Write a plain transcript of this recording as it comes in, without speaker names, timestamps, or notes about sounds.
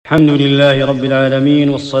الحمد لله رب العالمين،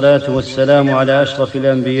 والصلاة والسلام على أشرف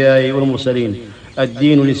الأنبياء والمرسلين.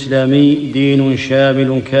 الدين الإسلامي دين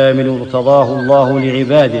شامل كامل ارتضاه الله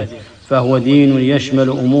لعباده، فهو دين يشمل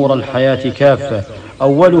أمور الحياة كافة،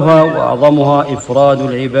 أولها وأعظمها إفراد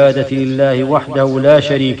العبادة لله وحده لا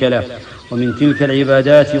شريك له. ومن تلك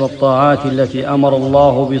العبادات والطاعات التي أمر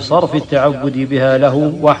الله بصرف التعبد بها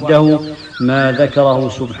له وحده ما ذكره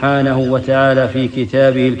سبحانه وتعالى في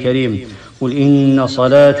كتابه الكريم: قل إن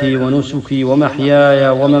صلاتي ونسكي ومحياي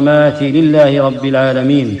ومماتي لله رب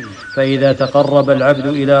العالمين. فإذا تقرب العبد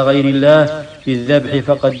إلى غير الله بالذبح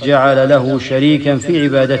فقد جعل له شريكا في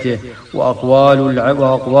عبادته،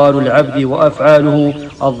 وأقوال العبد وأفعاله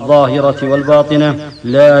الظاهرة والباطنة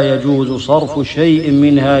لا يجوز صرف شيء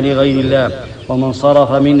منها لغير الله، ومن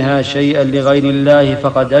صرف منها شيئا لغير الله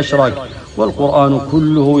فقد أشرك، والقرآن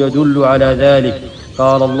كله يدل على ذلك.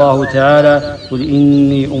 قال الله تعالى: قل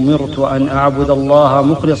إني أمرت أن أعبد الله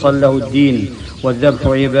مخلصا له الدين. والذبح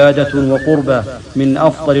عبادة وقربة من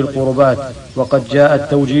أفضل القربات، وقد جاء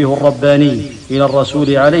التوجيه الرباني إلى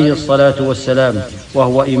الرسول عليه الصلاة والسلام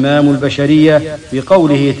وهو إمام البشرية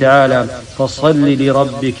بقوله تعالى: فصل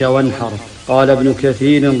لربك وانحر. قال ابن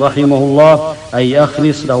كثير رحمه الله: أي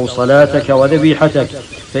أخلص له صلاتك وذبيحتك،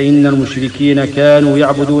 فإن المشركين كانوا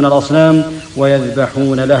يعبدون الأصنام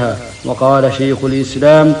ويذبحون لها. وقال شيخ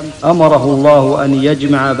الإسلام: أمره الله أن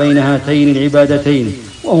يجمع بين هاتين العبادتين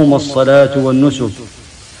وهما الصلاة والنسك.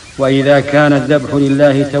 وإذا كان الذبح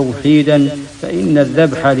لله توحيدا فإن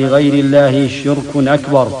الذبح لغير الله شرك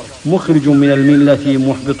أكبر مخرج من الملة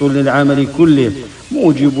محبط للعمل كله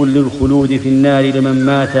موجب للخلود في النار لمن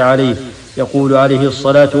مات عليه. يقول عليه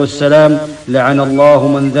الصلاة والسلام: لعن الله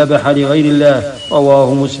من ذبح لغير الله،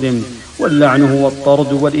 رواه مسلم. واللعن هو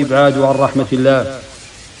الطرد والإبعاد عن رحمة الله.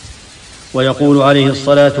 ويقول عليه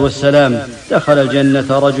الصلاة والسلام: دخل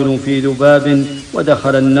الجنة رجل في ذباب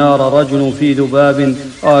ودخل النار رجل في ذباب.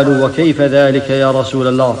 قالوا: وكيف ذلك يا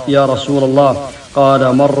رسول الله؟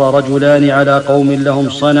 قال: مر رجلان على قوم لهم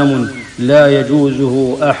صنم لا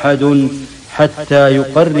يجوزه أحد حتى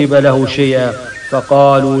يقرب له شيئا،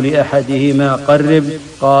 فقالوا لأحدهما: قرب.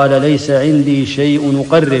 قال: ليس عندي شيء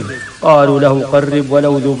أقرب. قالوا له: قرب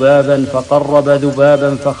ولو ذبابا، فقرب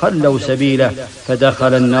ذبابا فخلوا سبيله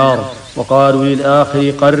فدخل النار. وقالوا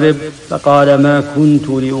للآخر: قرب. فقال: ما كنت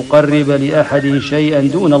لأقرب لأحد شيئا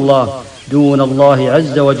دون الله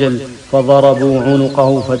عز وجل، فضربوا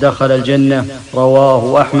عنقه فدخل الجنة.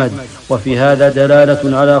 رواه أحمد. وفي هذا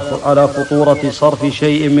دلالة على خطورة صرف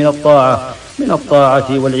شيء من الطاعة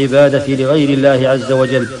والعبادة لغير الله عز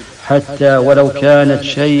وجل، حتى ولو كانت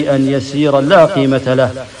شيئا يسيرا لا قيمة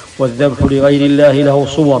له. والذبح لغير الله له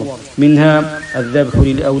صور، منها الذبح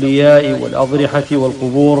للأولياء والأضرحة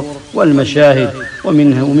والقبور والمشاهد،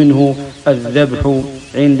 ومنه الذبح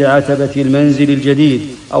عند عتبة المنزل الجديد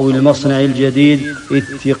أو المصنع الجديد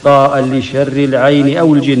اتقاء لشر العين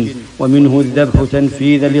أو الجن. ومنه الذبح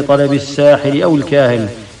تنفيذا لطلب الساحر أو الكاهن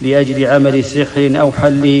لأجل عمل سحر أو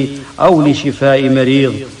حله أو لشفاء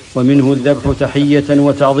مريض. ومنه الذبح تحية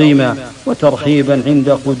وتعظيما وترحيبا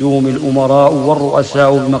عند قدوم الأمراء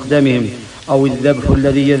والرؤساء بمقدمهم، أو الذبح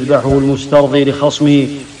الذي يذبحه المسترضي لخصمه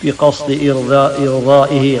بقصد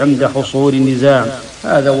إرضائه عند حصول النزاع.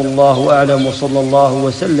 هذا والله أعلم، وصلى الله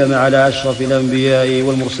وسلم على أشرف الأنبياء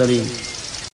والمرسلين.